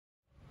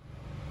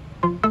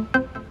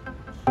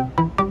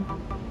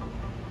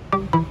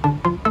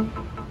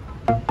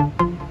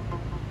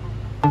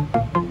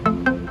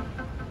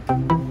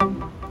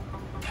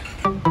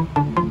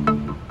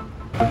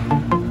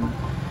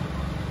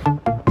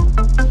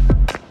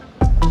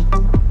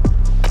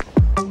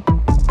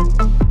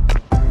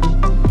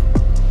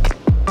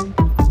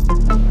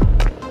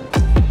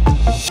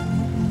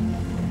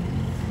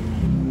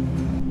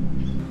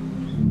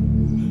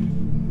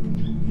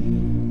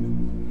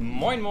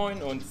Moin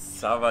Moin und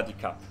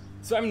Sawadikap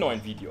zu einem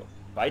neuen Video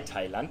bei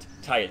Thailand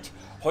teilt.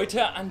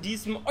 Heute an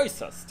diesem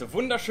äußerst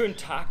wunderschönen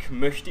Tag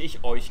möchte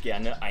ich euch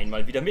gerne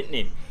einmal wieder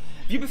mitnehmen.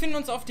 Wir befinden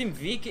uns auf dem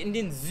Weg in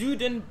den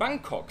Süden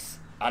Bangkoks.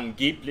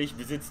 Angeblich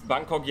besitzt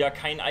Bangkok ja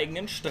keinen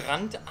eigenen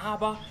Strand,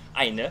 aber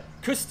eine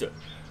Küste.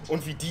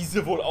 Und wie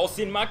diese wohl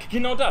aussehen mag,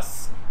 genau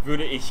das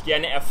würde ich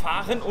gerne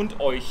erfahren und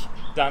euch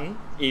dann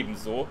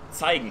ebenso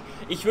zeigen.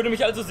 Ich würde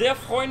mich also sehr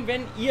freuen,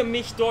 wenn ihr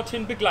mich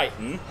dorthin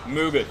begleiten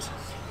möget.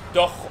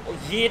 Doch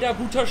jeder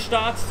guter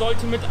Start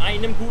sollte mit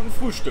einem guten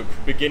Frühstück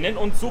beginnen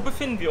und so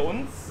befinden wir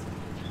uns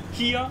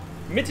hier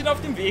mitten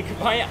auf dem Weg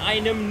bei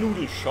einem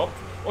Nudelshop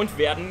und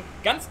werden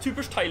ganz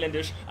typisch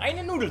thailändisch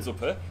eine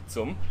Nudelsuppe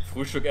zum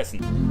Frühstück essen.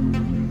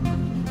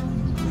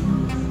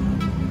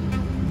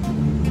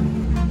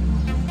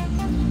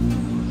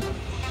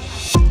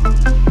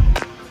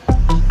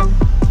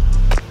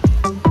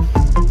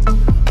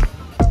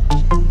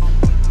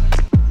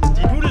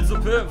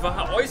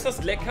 War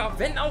äußerst lecker,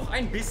 wenn auch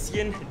ein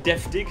bisschen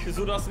deftig,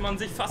 sodass man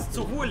sich fast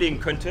zur Ruhe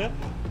legen könnte.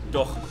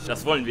 Doch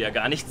das wollen wir ja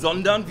gar nicht,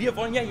 sondern wir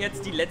wollen ja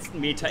jetzt die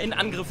letzten Meter in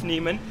Angriff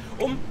nehmen,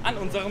 um an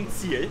unserem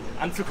Ziel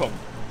anzukommen.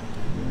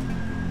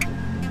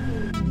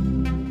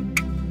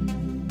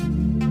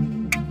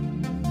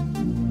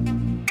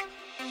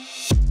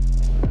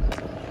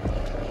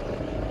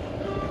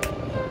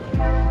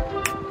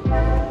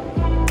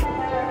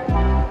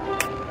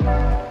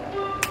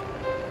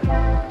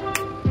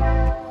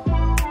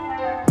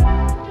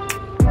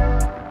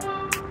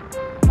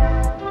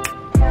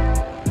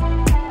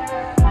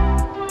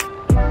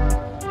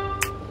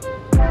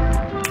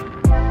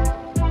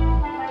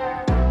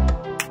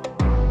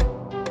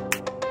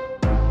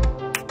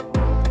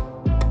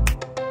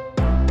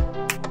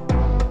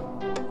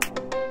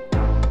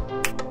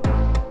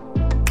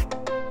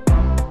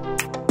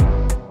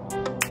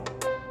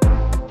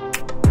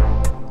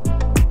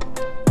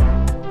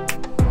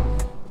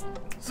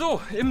 So,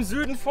 im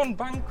Süden von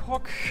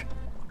Bangkok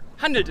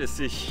handelt es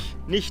sich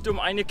nicht um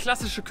eine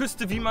klassische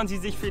Küste, wie man sie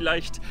sich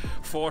vielleicht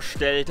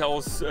vorstellt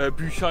aus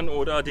Büchern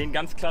oder den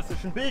ganz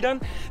klassischen Bildern,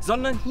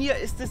 sondern hier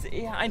ist es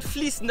eher ein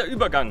fließender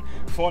Übergang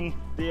von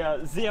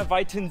der sehr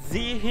weiten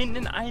See hin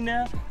in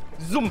eine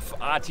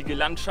sumpfartige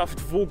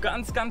Landschaft, wo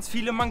ganz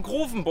viele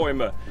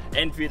Mangrovenbäume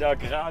entweder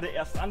gerade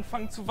erst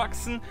anfangen zu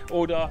wachsen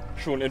oder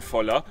schon in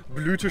voller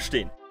Blüte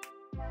stehen.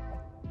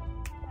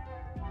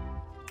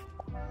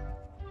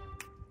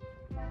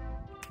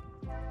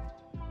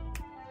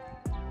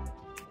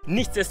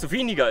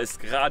 Nichtsdestoweniger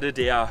ist gerade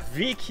der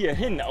Weg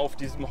hierhin auf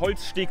diesem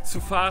Holzsteg zu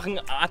fahren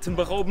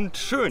atemberaubend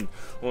schön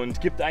und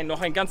gibt einem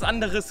noch ein ganz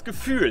anderes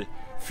Gefühl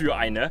für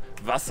eine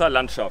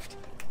Wasserlandschaft.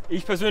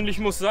 Ich persönlich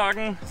muss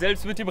sagen,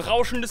 selbst mit dem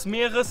Rauschen des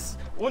Meeres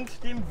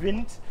und dem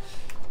Wind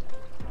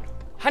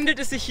handelt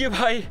es sich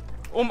hierbei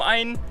um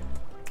einen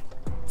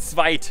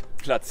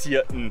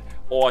zweitplatzierten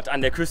Ort an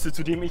der Küste,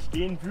 zu dem ich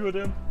gehen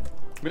würde.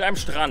 Mit einem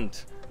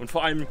Strand und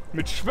vor allem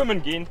mit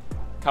Schwimmen gehen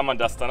kann man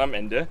das dann am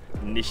Ende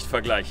nicht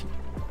vergleichen.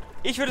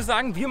 Ich würde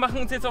sagen, wir machen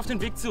uns jetzt auf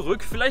den Weg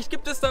zurück. Vielleicht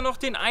gibt es da noch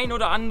den ein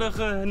oder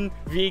anderen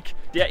Weg,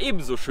 der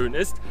ebenso schön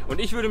ist. Und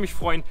ich würde mich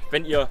freuen,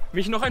 wenn ihr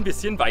mich noch ein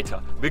bisschen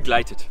weiter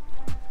begleitet.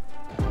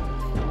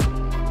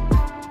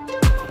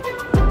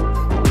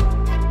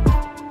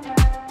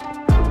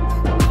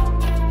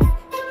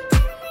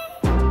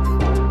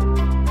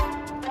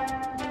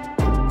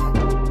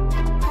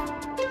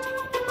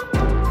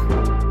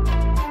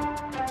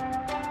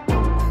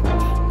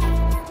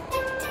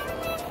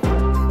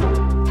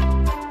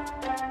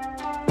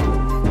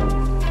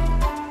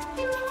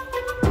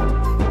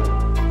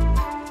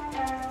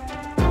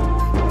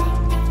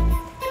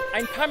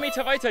 Ein paar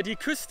Meter weiter die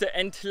Küste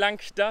entlang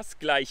das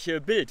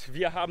gleiche Bild.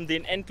 Wir haben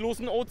den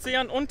endlosen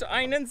Ozean und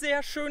einen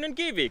sehr schönen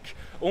Gehweg,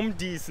 um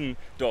diesen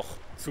doch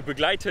zu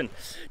begleiten.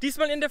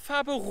 Diesmal in der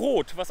Farbe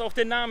Rot, was auch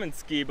der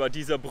Namensgeber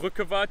dieser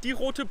Brücke war. Die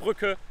rote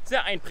Brücke,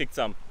 sehr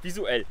einprägsam,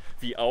 visuell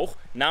wie auch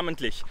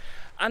namentlich.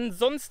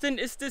 Ansonsten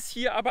ist es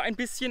hier aber ein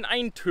bisschen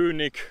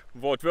eintönig,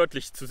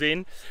 wortwörtlich zu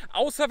sehen.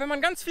 Außer wenn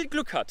man ganz viel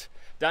Glück hat,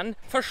 dann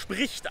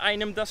verspricht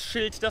einem das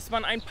Schild, dass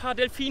man ein paar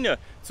Delfine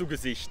zu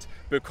Gesicht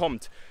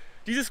bekommt.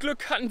 Dieses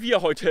Glück hatten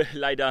wir heute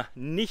leider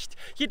nicht.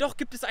 Jedoch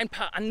gibt es ein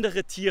paar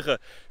andere Tiere,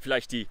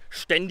 vielleicht die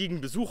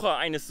ständigen Besucher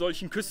eines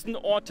solchen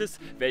Küstenortes,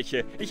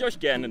 welche ich euch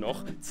gerne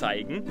noch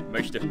zeigen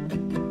möchte.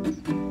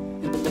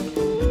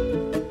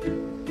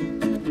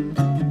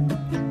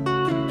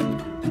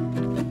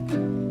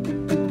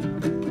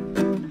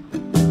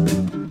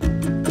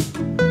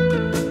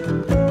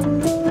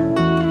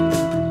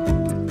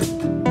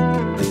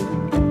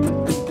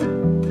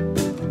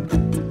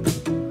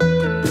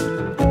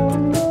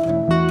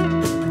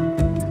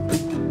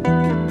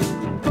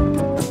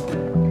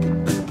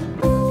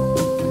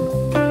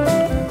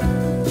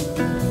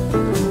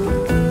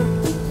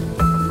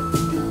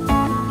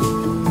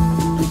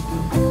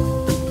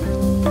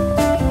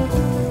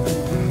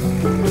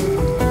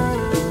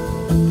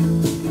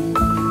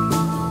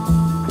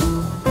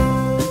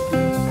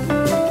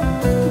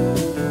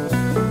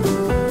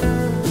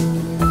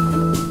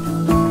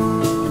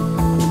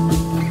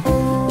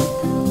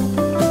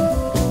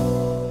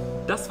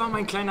 war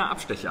mein kleiner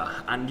Abstecher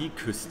an die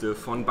Küste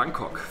von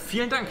Bangkok.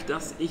 Vielen Dank,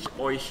 dass ich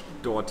euch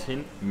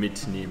dorthin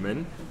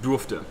mitnehmen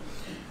durfte.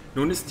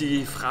 Nun ist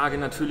die Frage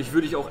natürlich,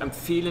 würde ich auch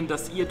empfehlen,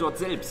 dass ihr dort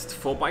selbst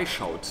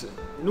vorbeischaut?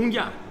 Nun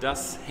ja,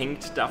 das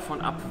hängt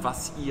davon ab,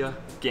 was ihr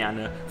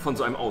gerne von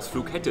so einem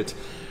Ausflug hättet.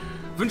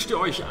 Wünscht ihr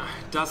euch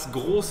das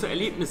große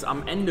Erlebnis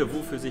am Ende,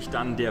 wofür sich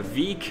dann der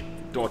Weg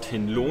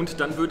dorthin lohnt,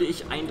 dann würde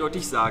ich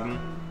eindeutig sagen,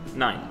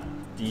 nein.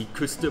 Die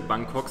Küste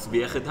Bangkoks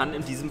wäre dann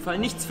in diesem Fall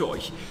nichts für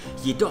euch.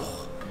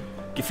 Jedoch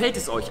gefällt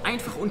es euch,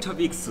 einfach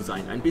unterwegs zu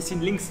sein, ein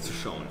bisschen links zu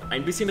schauen,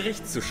 ein bisschen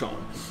rechts zu schauen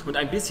und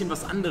ein bisschen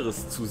was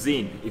anderes zu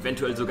sehen,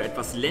 eventuell sogar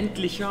etwas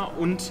ländlicher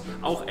und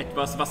auch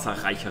etwas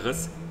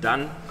wasserreicheres,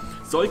 dann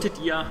solltet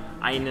ihr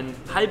einen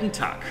halben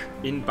Tag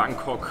in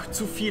Bangkok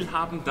zu viel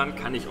haben, dann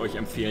kann ich euch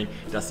empfehlen,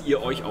 dass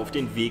ihr euch auf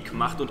den Weg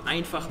macht und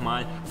einfach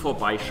mal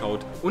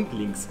vorbeischaut und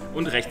links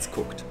und rechts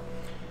guckt.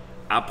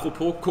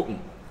 Apropos gucken.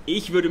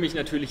 Ich würde mich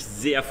natürlich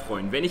sehr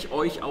freuen, wenn ich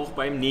euch auch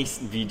beim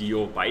nächsten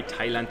Video bei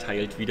Thailand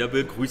teilt wieder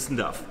begrüßen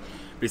darf.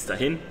 Bis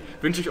dahin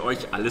wünsche ich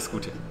euch alles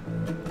Gute.